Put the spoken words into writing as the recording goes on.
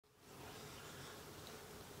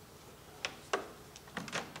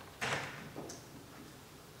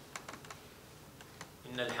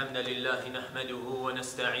إن الحمد لله نحمده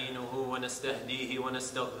ونستعينه ونستهديه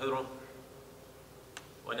ونستغفره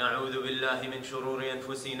ونعوذ بالله من شرور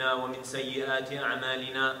أنفسنا ومن سيئات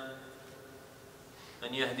أعمالنا.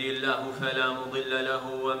 من يهدي الله فلا مضل له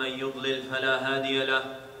ومن يضلل فلا هادي له.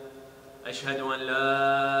 أشهد أن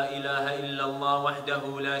لا إله إلا الله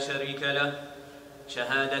وحده لا شريك له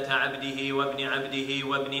شهادة عبده وابن عبده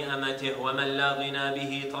وابن أمته ومن لا غنى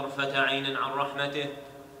به طرفة عين عن رحمته.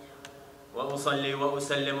 وأصلي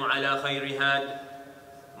وأسلم على خير هاد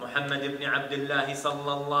محمد بن عبد الله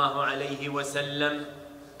صلى الله عليه وسلم.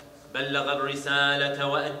 بلغ الرسالة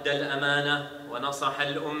وأدى الأمانة ونصح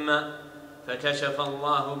الأمة فكشف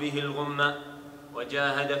الله به الغمة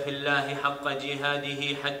وجاهد في الله حق جهاده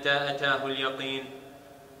حتى أتاه اليقين.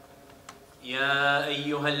 يا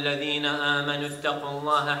أيها الذين آمنوا اتقوا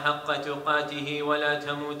الله حق تقاته ولا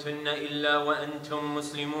تموتن إلا وأنتم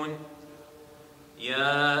مسلمون.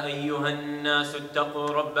 يا أيها الناس اتقوا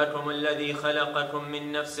ربكم الذي خلقكم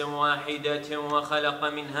من نفس واحدة وخلق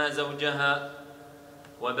منها زوجها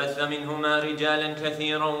وبث منهما رجالا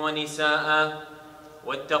كثيرا ونساء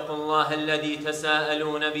واتقوا الله الذي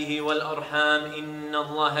تساءلون به والأرحام إن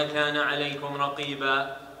الله كان عليكم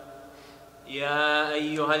رقيبا. يا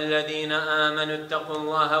أيها الذين آمنوا اتقوا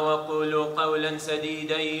الله وقولوا قولا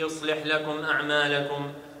سديدا يصلح لكم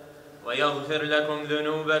أعمالكم ويغفر لكم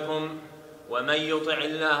ذنوبكم ومن يطع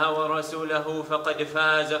الله ورسوله فقد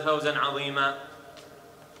فاز فوزا عظيما.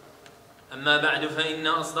 أما بعد فإن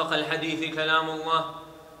أصدق الحديث كلام الله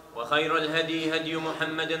وخير الهدي هدي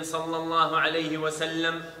محمد صلى الله عليه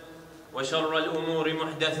وسلم وشر الأمور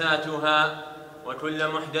محدثاتها وكل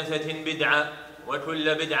محدثة بدعة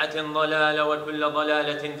وكل بدعة ضلالة وكل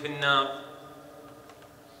ضلالة في النار.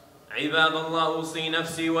 عباد الله، أوصي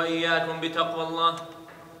نفسي وإياكم بتقوى الله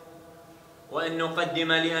وأن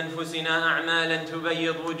نقدم لأنفسنا أعمالا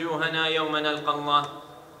تبيض وجوهنا يوم نلقى الله،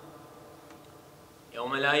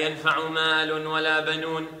 يوم لا ينفع مال ولا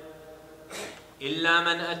بنون إلا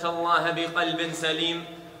من أتى الله بقلب سليم.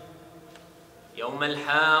 يوم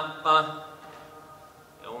الحاقة،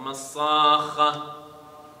 يوم الصاخة،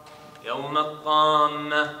 يوم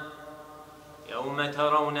الطامة، يوم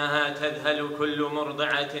ترونها تذهل كل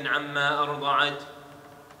مرضعة عما أرضعت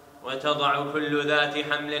وتضع كل ذات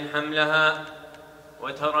حمل حملها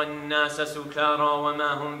وترى الناس سكارى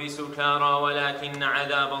وما هم بسكارى ولكن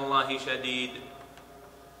عذاب الله شديد.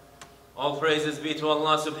 All praises be to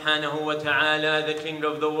Allah subhanahu wa ta'ala, the King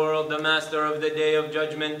of the world, the Master of the Day of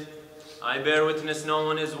Judgment. I bear witness no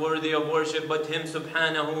one is worthy of worship but Him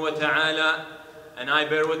subhanahu wa ta'ala, and I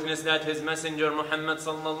bear witness that His Messenger Muhammad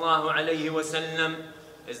sallallahu alayhi wa sallam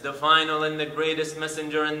is the final and the greatest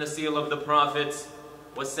messenger and the seal of the prophets,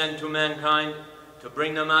 was sent to mankind to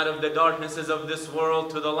bring them out of the darknesses of this world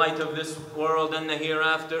to the light of this world and the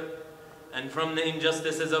hereafter, and from the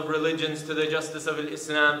injustices of religions to the justice of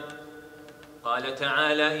Islam. قال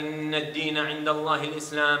تعالى إن الدين عند الله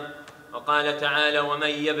الإسلام وقال تعالى ومن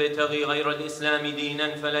يبتغي غير الإسلام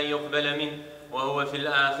دينا فلن يقبل منه وهو في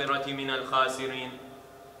الآخرة من الخاسرين.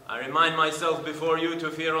 I remind myself before you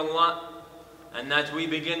to fear Allah, and that we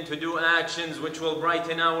begin to do actions which will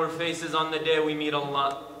brighten our faces on the day we meet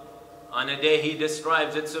Allah. On a day He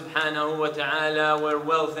describes it subhanahu wa ta'ala, where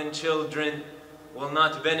wealth and children will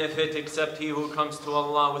not benefit except he who comes to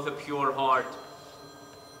Allah with a pure heart.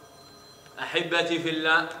 Ahibbati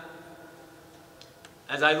fillah,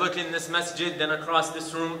 as I look in this masjid and across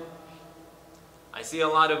this room, I see a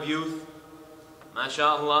lot of youth,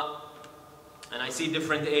 mashallah, and I see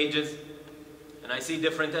different ages, and I see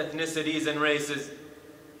different ethnicities and races.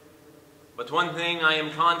 But one thing I am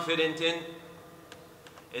confident in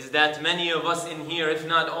is that many of us in here, if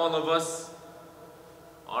not all of us,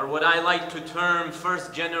 are what I like to term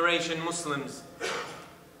first-generation Muslims.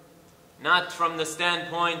 Not from the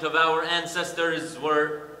standpoint of our ancestors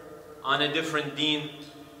were on a different deen,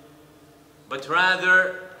 but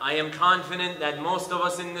rather I am confident that most of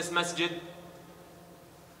us in this masjid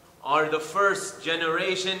are the first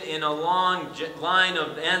generation in a long line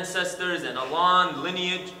of ancestors and a long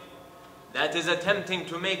lineage that is attempting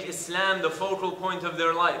to make Islam the focal point of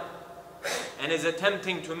their life and is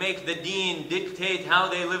attempting to make the deen dictate how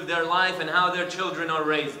they live their life and how their children are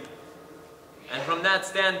raised. And from that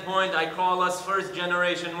standpoint, I call us first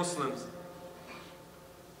generation Muslims.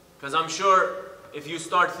 Because I'm sure if you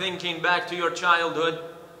start thinking back to your childhood,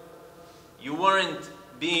 you weren't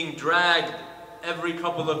being dragged every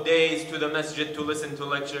couple of days to the masjid to listen to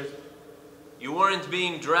lectures. You weren't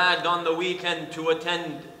being dragged on the weekend to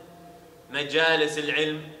attend majalis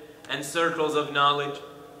al-ilm and circles of knowledge.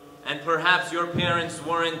 And perhaps your parents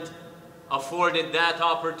weren't afforded that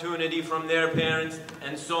opportunity from their parents,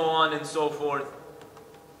 and so on and so forth.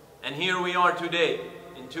 And here we are today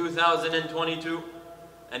in 2022,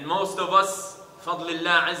 and most of us,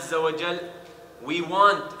 fadlillah azza wa jal, we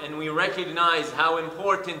want and we recognize how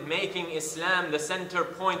important making Islam the center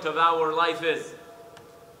point of our life is.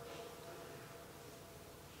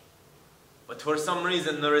 But for some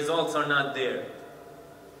reason the results are not there.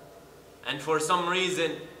 And for some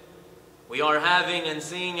reason we are having and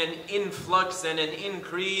seeing an influx and an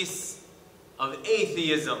increase of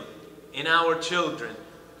atheism in our children.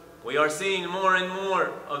 We are seeing more and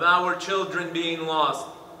more of our children being lost.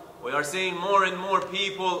 We are seeing more and more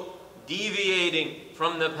people deviating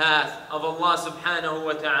from the path of Allah subhanahu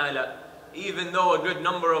wa ta'ala, even though a good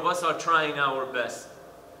number of us are trying our best.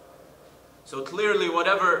 So clearly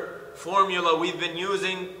whatever formula we've been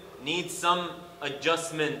using needs some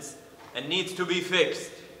adjustments and needs to be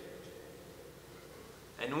fixed.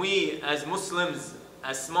 And we as Muslims,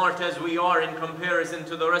 as smart as we are in comparison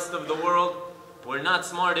to the rest of the world, we're not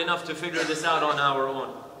smart enough to figure this out on our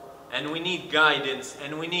own. And we need guidance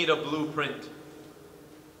and we need a blueprint.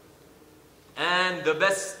 And the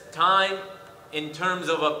best time in terms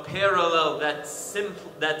of a parallel that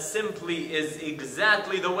simply is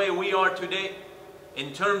exactly the way we are today,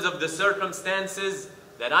 in terms of the circumstances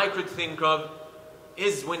that I could think of,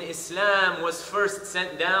 is when Islam was first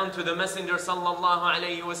sent down to the Messenger sallallahu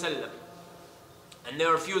alayhi wasallam. And there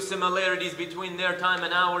are a few similarities between their time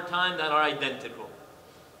and our time that are identical.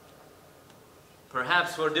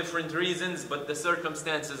 Perhaps for different reasons, but the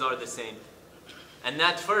circumstances are the same. And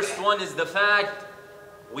that first one is the fact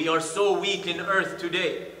we are so weak in earth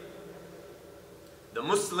today. The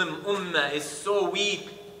Muslim ummah is so weak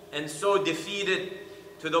and so defeated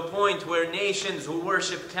to the point where nations who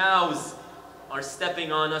worship cows are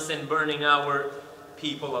stepping on us and burning our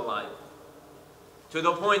people alive. To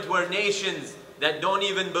the point where nations that don't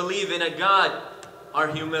even believe in a God are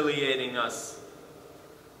humiliating us.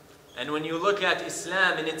 And when you look at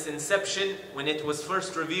Islam in its inception, when it was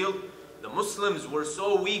first revealed, the Muslims were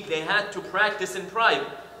so weak they had to practice in private.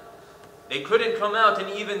 They couldn't come out and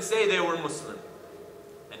even say they were Muslim.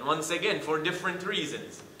 And once again, for different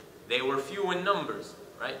reasons. They were few in numbers,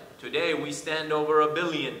 right? Today we stand over 1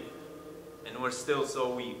 billion and we're still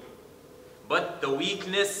so weak. But the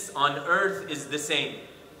weakness on earth is the same.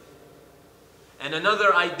 And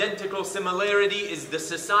another identical similarity is the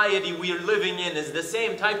society we are living in is the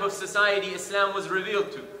same type of society Islam was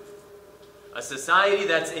revealed to. A society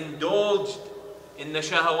that's indulged in the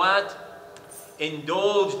shahawat,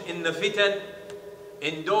 indulged in the fitan,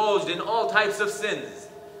 indulged in all types of sins.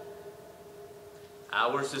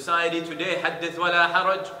 Our society today, حدث ولا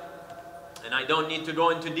حرج, and I don't need to go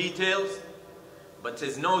into details, but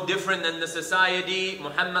is no different than the society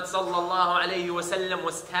Muhammad sallallahu alayhi wasallam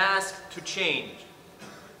was tasked to change.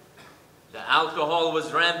 The alcohol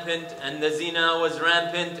was rampant, and the zina was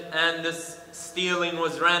rampant, and the stealing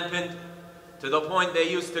was rampant, to the point they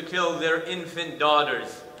used to kill their infant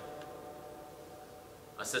daughters.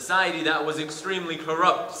 A society that was extremely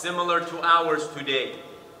corrupt, similar to ours today.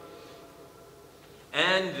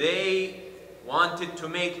 And they wanted to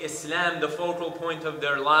make Islam the focal point of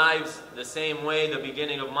their lives, the same way the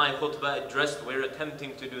beginning of my khutbah addressed, we're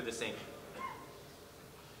attempting to do the same.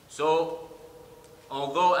 So,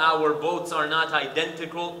 although our boats are not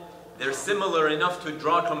identical, they're similar enough to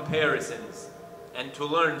draw comparisons and to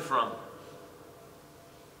learn from.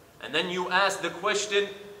 And then you ask the question,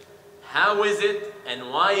 how is it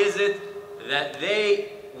and why is it that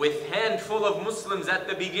they, with handful of Muslims at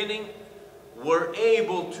the beginning, were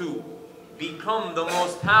able to become the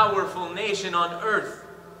most powerful nation on earth,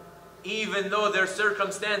 even though their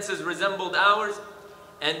circumstances resembled ours,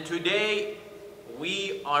 and today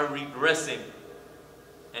we are regressing,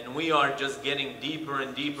 and we are just getting deeper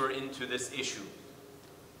and deeper into this issue.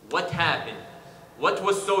 What happened? What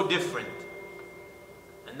was so different?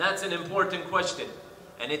 And that's an important question,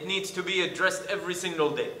 and it needs to be addressed every single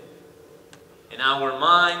day. In our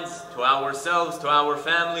minds, to ourselves, to our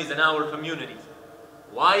families, and our communities.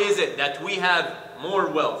 Why is it that we have more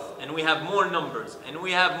wealth, and we have more numbers, and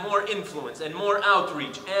we have more influence, and more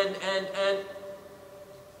outreach, and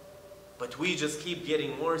but we just keep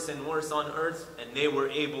getting worse and worse on earth, and they were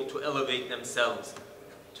able to elevate themselves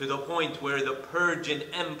to the point where the Persian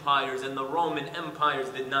empires and the Roman empires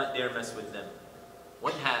did not dare mess with them.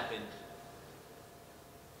 What happened?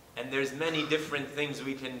 And there's many different things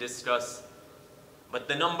we can discuss. But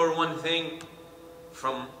the number one thing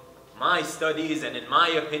from my studies and in my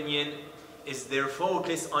opinion is their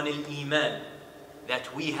focus on al-Iman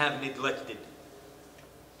that we have neglected.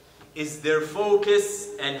 Is their focus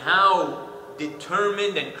and how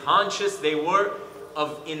determined and conscious they were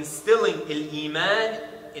of instilling al-Iman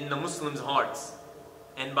in the Muslims' hearts.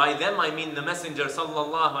 And by them I mean the Messenger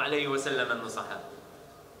sallallahu alayhi wasallam and the Sahaba.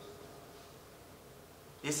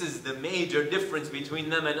 This is the major difference between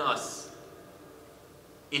them and us.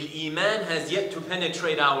 Iman has yet to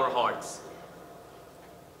penetrate our hearts.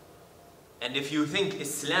 And if you think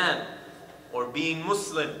Islam or being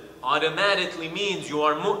Muslim automatically means you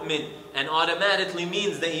are mu'min and automatically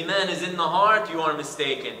means the Iman is in the heart, you are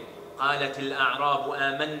mistaken. قالت الأعراب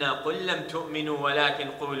آمنا قل لم تؤمنوا ولكن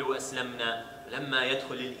قولوا أسلمنا لما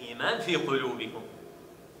يدخل الإيمان في قلوبكم.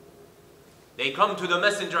 They come to the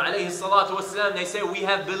Messenger alayhi salatu wasalam, they say, we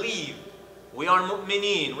have believed, we are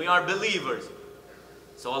mu'mineen, we are believers.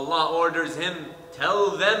 So Allah orders him,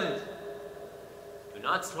 tell them, do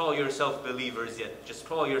not call yourself believers yet, just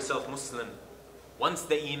call yourself Muslim. Once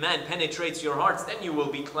the Iman penetrates your hearts, then you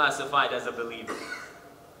will be classified as a believer.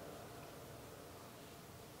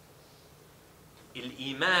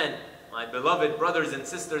 Iman, my beloved brothers and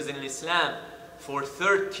sisters in Islam, for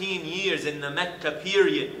 13 years in the Mecca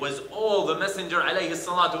period was all the Messenger alayhi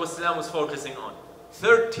salatu wasalam was focusing on.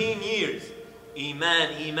 13 years. Iman,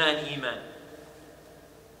 Iman, Iman.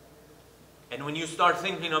 And when you start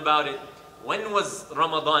thinking about it, when was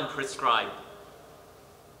Ramadan prescribed?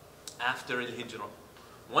 After al-Hijrah.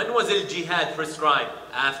 When was al-Jihad prescribed?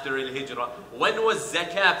 After al-Hijrah. When was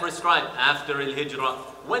Zakah prescribed? After al-Hijrah.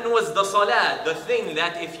 When was the Salah, the thing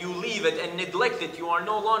that if you leave it and neglect it, you are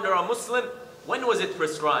no longer a Muslim? When was it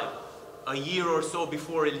prescribed? A year or so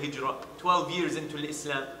before al-Hijrah. 12 years into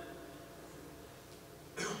Islam.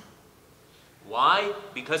 Why?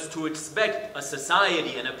 Because to expect a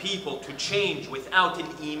society and a people to change without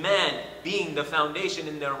al-Iman being the foundation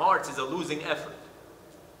in their hearts is a losing effort.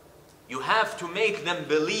 You have to make them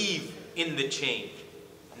believe in the change,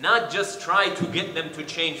 not just try to get them to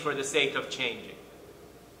change for the sake of changing.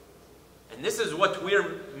 And this is what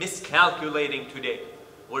we're miscalculating today.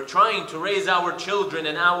 We're trying to raise our children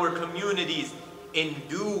and our communities in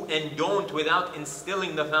do and don't without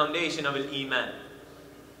instilling the foundation of al-Iman.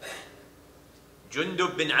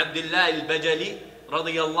 Jundub bin Abdullah al-Bajali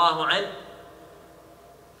radiyallahu anhu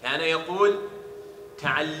كان يقول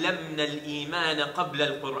تعلمنا الإيمان قبل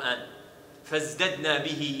القرآن فازددنا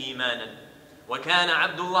به إيمانا. وكان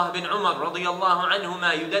عبد الله بن عمر رضي الله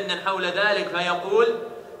عنهما يدندن حول ذلك فيقول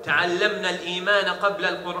تعلمنا الإيمان قبل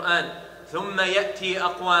القرآن ثم يأتي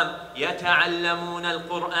أقوام يتعلمون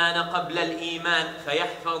القرآن قبل الإيمان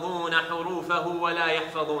فيحفظون حروفه ولا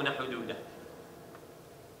يحفظون حدوده.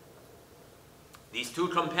 These two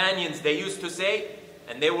companions, they used to say,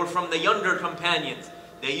 and they were from the younger companions,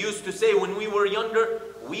 they used to say when we were younger,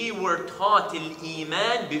 we were taught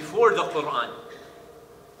al-Iman before the Quran.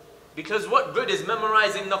 Because what good is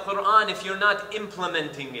memorizing the Quran if you're not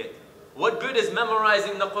implementing it? What good is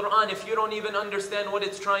memorizing the Quran if you don't even understand what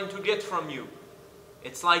it's trying to get from you?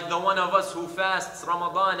 It's like the one of us who fasts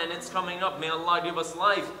Ramadan and it's coming up, may Allah give us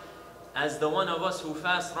life, as the one of us who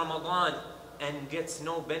fasts Ramadan and gets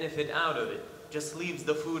no benefit out of it, just leaves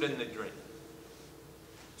the food and the drink.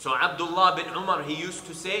 So Abdullah bin Umar, he used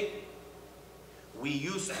to say, we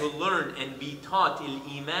used to learn and be taught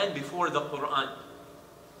al-Iman before the Quran.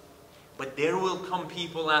 But there will come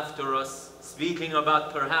people after us, speaking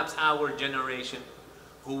about perhaps our generation,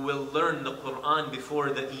 who will learn the Quran before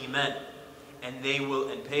the Iman. And they will,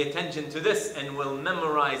 and pay attention to this, and will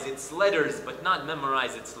memorize its letters, but not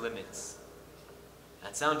memorize its limits.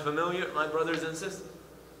 That sound familiar, my brothers and sisters?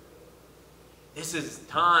 This is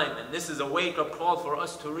time, and this is a wake-up call for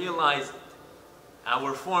us to realize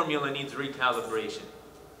our formula needs recalibration.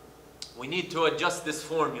 We need to adjust this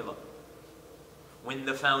formula. When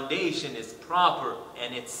the foundation is proper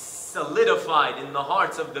and it's solidified in the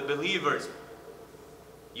hearts of the believers,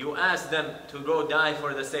 you ask them to go die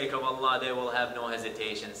for the sake of Allah, they will have no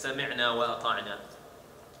hesitation. Sami'na wa ata'na.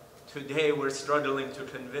 Today we're struggling to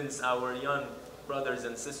convince our young brothers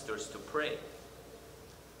and sisters to pray.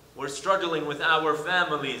 We're struggling with our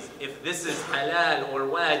families if this is halal or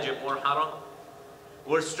wajib or haram.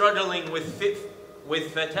 We're struggling with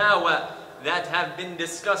fatwa that have been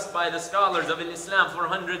discussed by the scholars of Islam for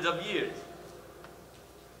hundreds of years.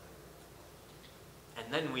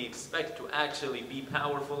 And then we expect to actually be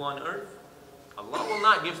powerful on earth. Allah will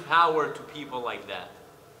not give power to people like that.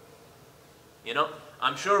 You know,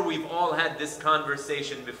 I'm sure we've all had this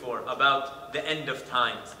conversation before about the end of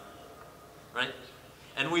times, right?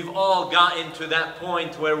 And we've all gotten to that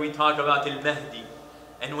point where we talk about al-Mahdi,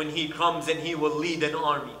 and when he comes and he will lead an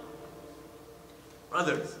army.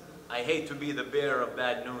 Brothers, I hate to be the bearer of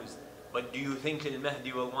bad news, but do you think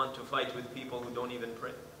al-Mahdi will want to fight with people who don't even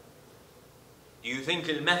pray? Do you think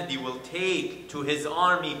Al-Mahdi will take to his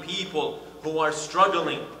army people who are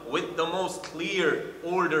struggling with the most clear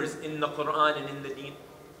orders in the Quran and in the Deen?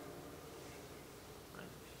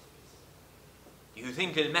 Do you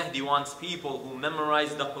think Al-Mahdi wants people who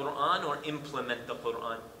memorize the Quran or implement the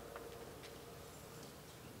Quran?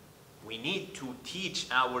 We need to teach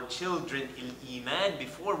our children Al-Iman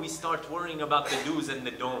before we start worrying about the do's and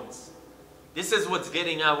the don'ts. This is what's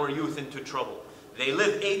getting our youth into trouble. They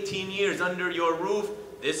live 18 years under your roof.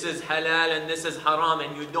 This is halal and this is haram,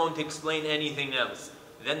 and you don't explain anything else.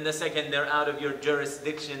 Then the second they're out of your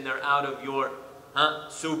jurisdiction, they're out of your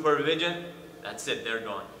supervision, that's it, they're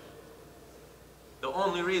gone. The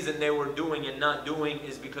only reason they were doing and not doing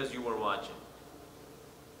is because you were watching.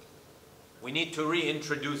 We need to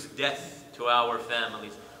reintroduce death to our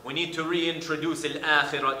families. We need to reintroduce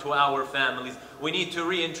al-akhirah to our families. We need to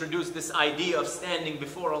reintroduce this idea of standing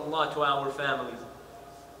before Allah to our families.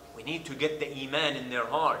 We need to get the iman in their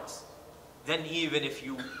hearts. Then even if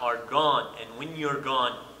you are gone, and when you're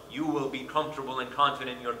gone, you will be comfortable and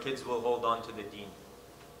confident your kids will hold on to the deen.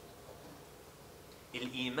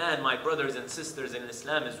 Al-Iman, my brothers and sisters in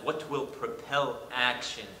Islam, is what will propel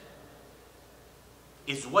action.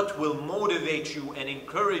 Is what will motivate you and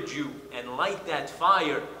encourage you and light that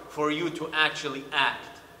fire for you to actually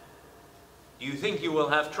act. Do you think you will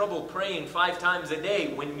have trouble praying 5 times a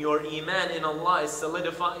day when your iman in Allah is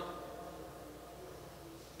solidified?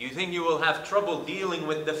 Do you think you will have trouble dealing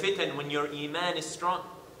with the fitan when your iman is strong?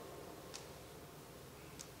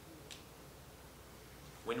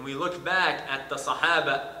 When we look back at the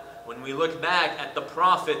Sahaba, when we look back at the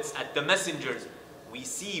prophets, at the messengers, we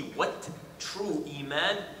see what true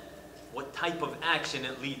iman, what type of action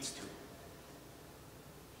it leads to.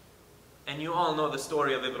 And you all know the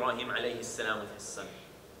story of Ibrahim alayhi salam with his son.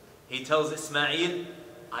 He tells Ismail,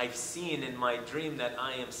 I've seen in my dream that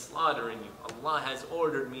I am slaughtering you. Allah has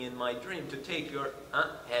ordered me in my dream to take your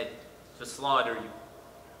head, to slaughter you.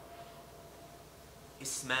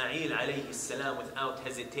 Ismail alayhi salam, without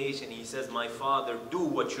hesitation, he says, my father, do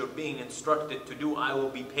what you're being instructed to do, I will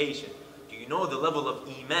be patient. Do you know the level of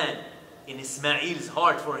iman in Ismail's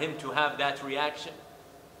heart for him to have that reaction?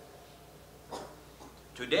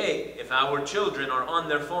 Today, if our children are on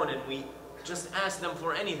their phone and we just ask them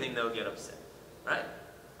for anything, they'll get upset, right?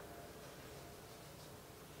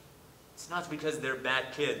 It's not because they're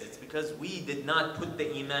bad kids, it's because we did not put the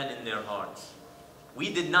iman in their hearts.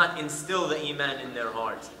 We did not instill the iman in their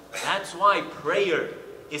hearts. That's why prayer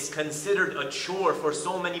is considered a chore for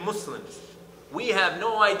so many Muslims. We have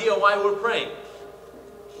no idea why we're praying.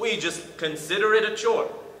 We just consider it a chore.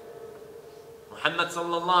 Muhammad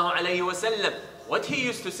sallallahu alayhi wa sallam, what he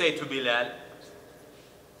used to say to Bilal,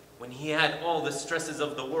 when he had all the stresses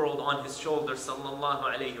of the world on his shoulders, sallallahu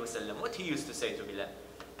alayhi wa sallam, what he used to say to Bilal?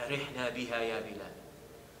 Arihna biha ya Bilal.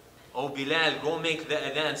 Oh Bilal, go make the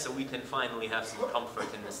adhan so we can finally have some comfort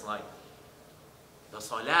in this life. The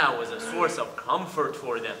salah was a source of comfort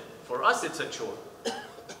for them. For us it's a chore.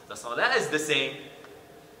 The salah is the same.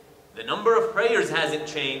 The number of prayers hasn't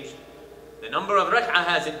changed. The number of rak'ah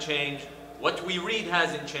hasn't changed. What we read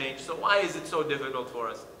hasn't changed. So why is it so difficult for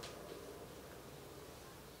us?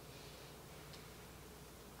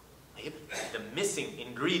 The missing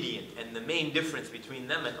ingredient and the main difference between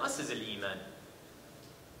them and us is al-iman.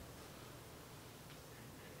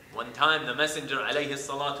 One time the Messenger alayhi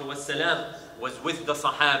salatu wassalam was with the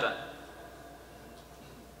Sahaba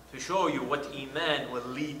to show you what iman will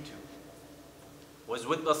lead to. Was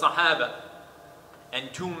with the Sahaba,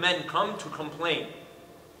 and 2 men come to complain.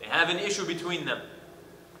 They have an issue between them.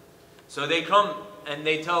 So they come and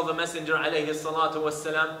they tell the Messenger alayhi salatu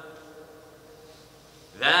wassalam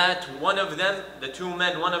that one of them, the 2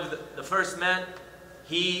 men, one of the first man,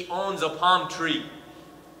 he owns a palm tree.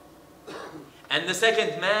 And the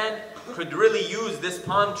second man could really use this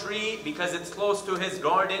palm tree because it's close to his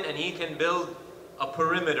garden and he can build a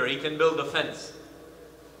perimeter, he can build a fence.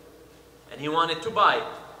 And he wanted to buy it.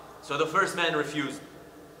 So the first man refused.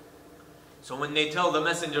 So when they tell the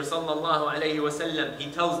Messenger sallallahu alayhi wasallam, he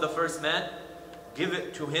tells the first man, give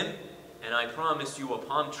it to him and I promise you a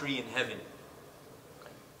palm tree in heaven.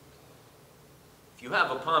 If you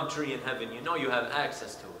have a palm tree in heaven, you know you have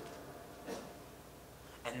access to it.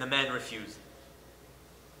 And the man refused.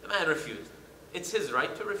 The man refused. It's his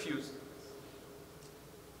right to refuse.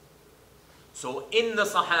 So in the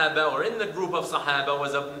Sahaba, or in the group of Sahaba,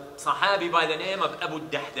 was a Sahabi by the name of Abu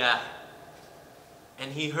Dahdah.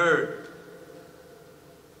 And he heard.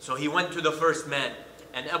 So he went to the first man.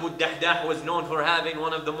 And Abu Dahdah was known for having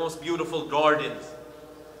one of the most beautiful gardens.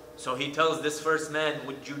 So he tells this first man,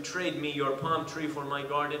 would you trade me your palm tree for my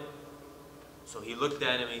garden? So he looked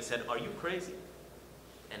at him and he said, are you crazy?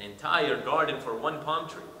 an entire garden for one palm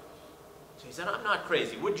tree? So he said, I'm not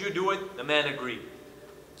crazy. Would you do it? The man agreed.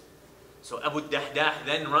 So Abu Dahdah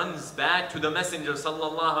then runs back to the Messenger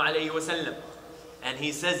sallallahu alayhi wasallam, and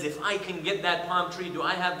he says, if I can get that palm tree, do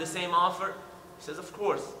I have the same offer? He says, of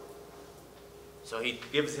course. So he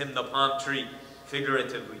gives him the palm tree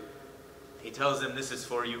figuratively. He tells him, this is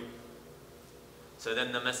for you. So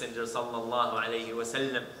then the Messenger sallallahu alayhi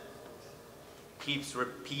wasallam keeps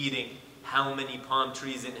repeating, how many palm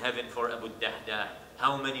trees in heaven for Abu Dahdah?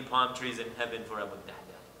 How many palm trees in heaven for Abu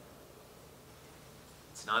Dahdah?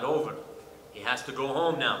 It's not over. He has to go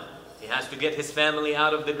home now. He has to get his family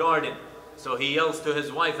out of the garden. So he yells to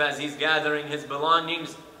his wife as he's gathering his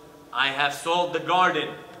belongings, I have sold the garden.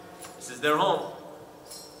 This is their home.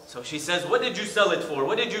 So she says, what did you sell it for?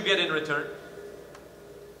 What did you get in return?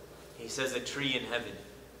 He says, a tree in heaven.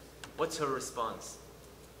 What's her response?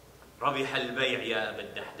 رَبِحَ الْبَيْعِ يَا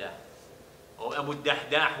أَبَا الدَّحْدَاحِ. Oh, Abu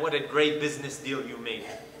Dahdah, what a great business deal you made.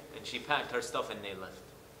 And she packed her stuff and they left.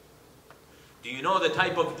 Do you know the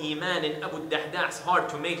type of iman in Abu Dahdah's heart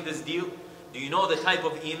to make this deal? Do you know the type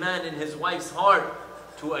of iman in his wife's heart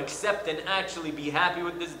to accept and actually be happy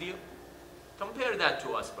with this deal? Compare that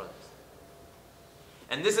to us, brothers.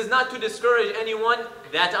 And this is not to discourage anyone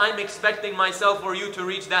that I'm expecting myself or you to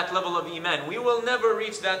reach that level of iman. We will never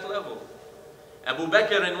reach that level. Abu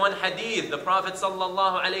Bakr, in one hadith, the Prophet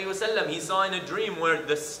sallallahu alaihi wasallam, he saw in a dream where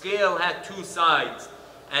the scale had two sides,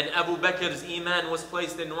 and Abu Bakr's iman was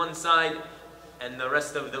placed in one side and the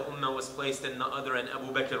rest of the ummah was placed in the other, and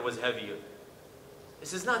Abu Bakr was heavier.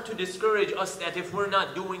 This is not to discourage us that if we're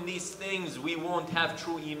not doing these things we won't have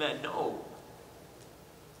true iman. No.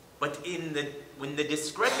 But when the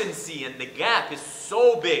discrepancy and the gap is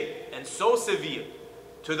so big and so severe,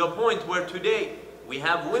 to the point where today we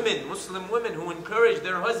have women, Muslim women, who encourage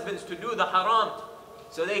their husbands to do the haram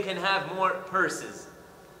so they can have more purses,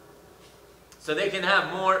 so they can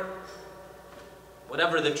have more,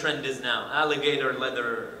 whatever the trend is now, alligator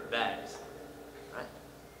leather bags. Right?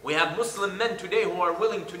 We have Muslim men today who are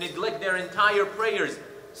willing to neglect their entire prayers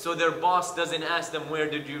so their boss doesn't ask them, where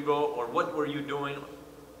did you go, or what were you doing?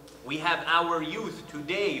 We have our youth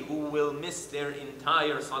today who will miss their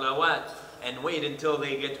entire salawat and wait until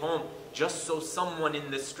they get home just so someone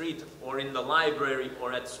in the street or in the library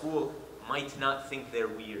or at school might not think they're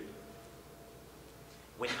weird.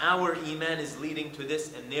 When our iman is leading to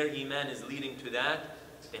this and their iman is leading to that,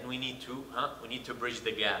 then we need to bridge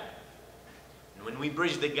the gap. And when we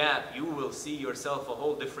bridge the gap, you will see yourself a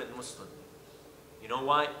whole different Muslim. You know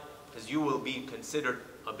why? Because you will be considered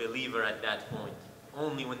a believer at that point.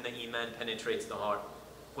 Only when the iman penetrates the heart.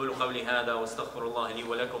 قولوا قولي هذا واستغفر الله لي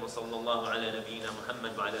ولكم وصلى الله على نبينا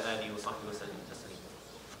محمد وعلى آله وصحبه وسلم تسليما.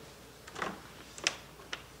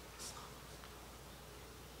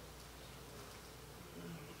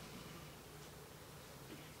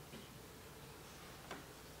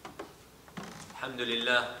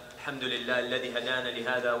 الحمد لله الذي هدانا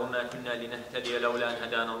لهذا وما كنا لنهتدي لولا أن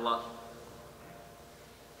هدانا الله.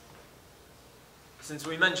 Since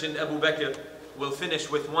we mentioned Abu Bakr, we'll finish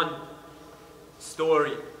with one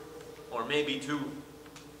story, or maybe two,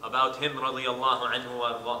 about him radiyallahu anhu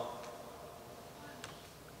wa arda.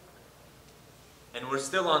 And we're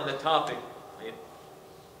still on the topic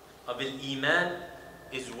of al-Iman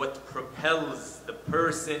is what propels the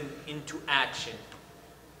person into action.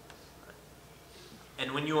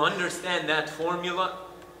 And when you understand that formula,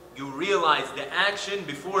 you realize the action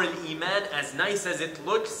before al-Iman, as nice as it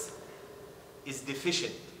looks, is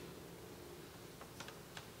deficient.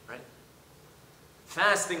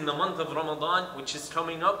 Fasting the month of Ramadan, which is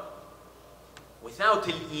coming up, without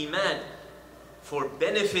al-Iman for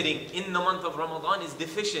benefiting in the month of Ramadan is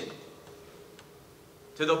deficient.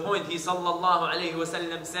 To the point he sallallahu alayhi wa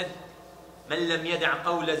sallam said, مَنْ لَمْ يَدَعْ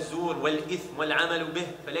قَوْلَ الزُّورِ وَالْإِثْمِ وَالْعَمَلُ بِهِ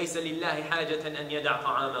فَلَيْسَ لِلَّهِ حَاجَةً أَنْ يَدَعْ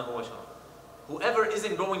طَعَامَهُ وَشَرَابَهُ. Whoever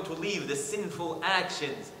isn't going to leave the sinful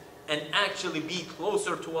actions and actually be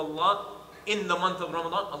closer to Allah in the month of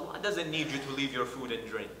Ramadan, Allah doesn't need you to leave your food and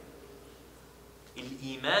drink.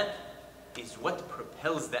 Al-Iman is what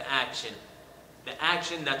propels the action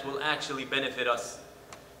that will actually benefit us.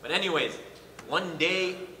 But anyways, one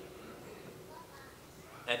day,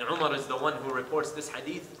 and Umar is the one who reports this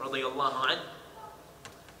hadith, radiyallahu anhu,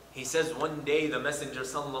 he says one day the Messenger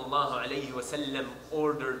sallallahu alayhi wasallam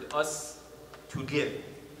ordered us to give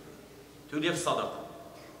sadaqah.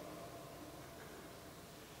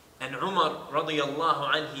 And Umar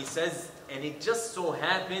radiyallahu anhu, he says, and it just so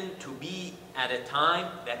happened to be at a time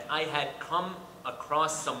that I had come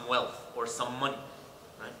across some wealth or some money.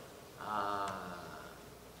 Right?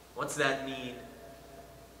 What's that mean?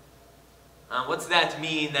 What's that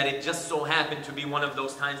mean? That it just so happened to be one of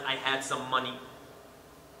those times I had some money.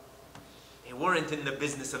 They weren't in the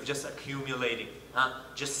business of just accumulating,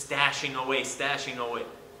 just stashing away.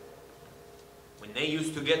 When they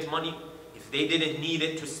used to get money, if they didn't need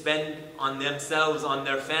it to spend on themselves, on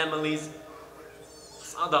their families,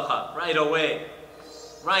 sadaqah, right away.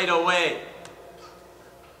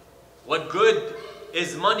 What good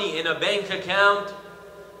is money in a bank account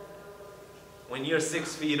when you're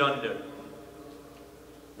 6 feet under?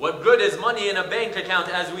 What good is money in a bank account,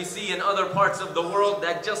 as we see in other parts of the world,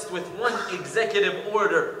 that just with one executive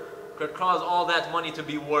order could cause all that money to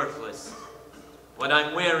be worthless? What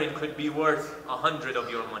I'm wearing could be worth 100 of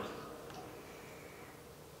your money.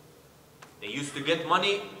 They used to get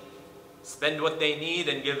money, spend what they need,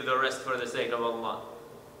 and give the rest for the sake of Allah.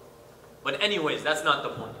 But anyways, that's not the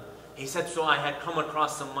point. He said, so I had come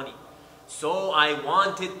across some money. So I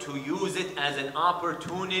wanted to use it as an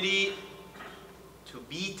opportunity to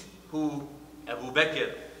beat who? Abu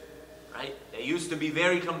Bakr. Right? They used to be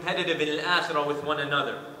very competitive in al-akhirah with one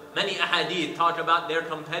another. Many ahadith talk about their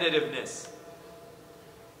competitiveness.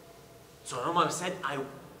 So Umar said, I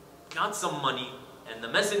got some money, and the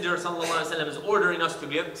Messenger ﷺ is ordering us to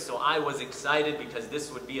give, so I was excited because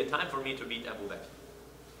this would be a time for me to beat Abu Bakr.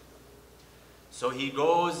 So he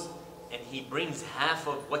goes and he brings half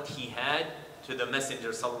of what he had to the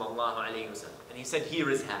Messenger ﷺ. And he said, here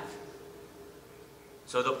is half.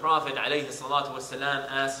 So the Prophet ﷺ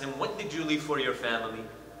asked him, what did you leave for your family?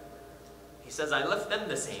 He says, I left them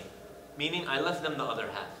the same. Meaning, I left them the other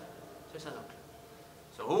half. So he said, okay.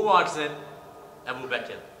 So who walks in? Abu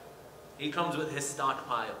Bakr. He comes with his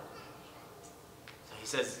stockpile. So he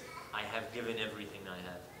says, I have given everything I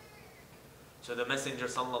have. So the Messenger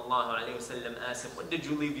ﷺ asked him, what did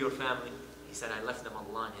you leave your family? He said, I left them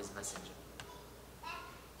Allah and His Messenger.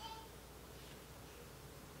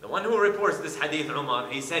 The one who reports this hadith, Umar,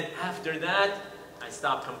 he said, after that, I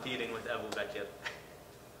stopped competing with Abu Bakr.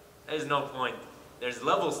 There's no point. There's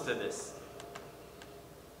levels to this.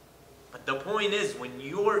 But the point is, when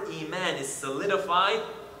your iman is solidified,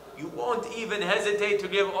 you won't even hesitate to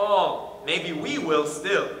give all. Maybe we will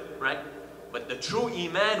still, right? But the true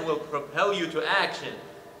iman will propel you to action.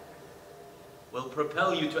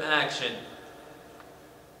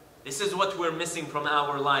 This is what we're missing from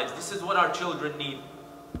our lives. This is what our children need.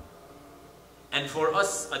 And for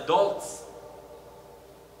us adults,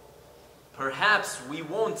 perhaps we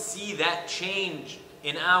won't see that change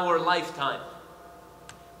in our lifetime.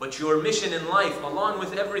 But your mission in life, along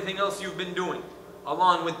with everything else you've been doing,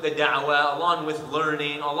 along with the da'wah, along with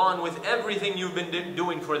learning, along with everything you've been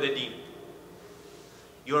doing for the deen,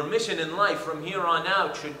 your mission in life from here on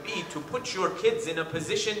out should be to put your kids in a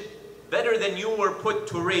position better than you were put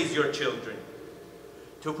to raise your children.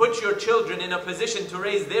 To put your children in a position to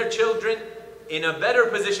raise their children in a better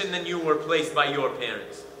position than you were placed by your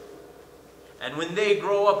parents. And when they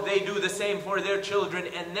grow up, they do the same for their children.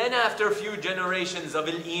 And then after a few generations of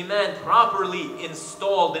al-Iman properly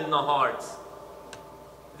installed in the hearts,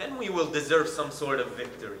 then we will deserve some sort of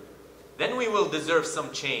victory. Then we will deserve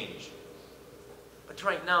some change. But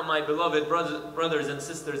right now, my beloved brothers and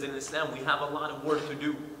sisters in Islam, we have a lot of work to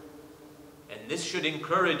do. And this should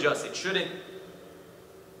encourage us. It shouldn't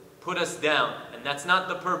put us down. And that's not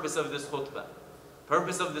the purpose of this khutbah. The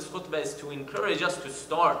purpose of this khutbah is to encourage us to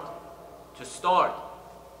start.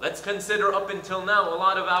 Let's consider up until now, a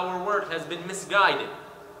lot of our work has been misguided.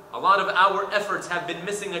 A lot of our efforts have been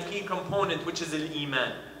missing a key component, which is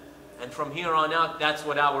al-Iman. And from here on out, that's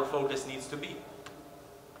what our focus needs to be.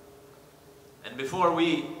 And before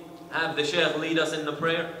we have the Shaykh lead us in the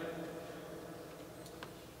prayer,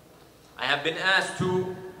 I have been asked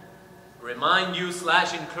to remind you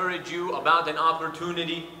 / encourage you about an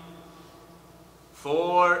opportunity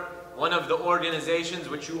for one of the organizations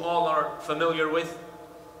which you all are familiar with,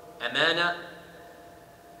 Amana.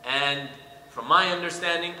 And from my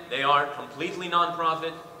understanding, they are completely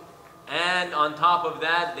non-profit. And on top of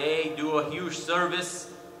that, they do a huge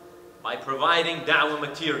service by providing da'wah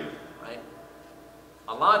material, right?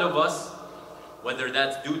 A lot of us, whether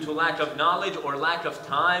that's due to lack of knowledge or lack of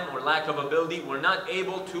time or lack of ability, we're not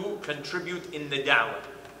able to contribute in the da'wah.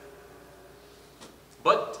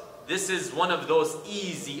 But this is one of those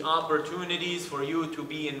easy opportunities for you to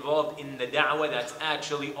be involved in the da'wah that's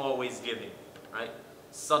actually always giving, right?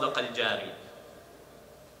 Sadaqah al-Jariyah.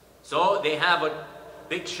 So they have a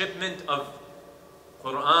big shipment of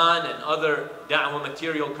Quran and other da'wah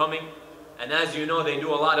material coming. And as you know, they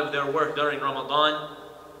do a lot of their work during Ramadan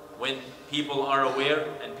when people are aware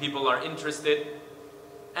and people are interested.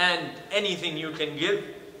 And anything you can give,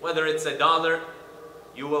 whether it's $1,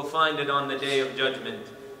 you will find it on the Day of Judgment.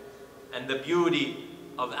 and the beauty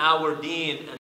of our deen and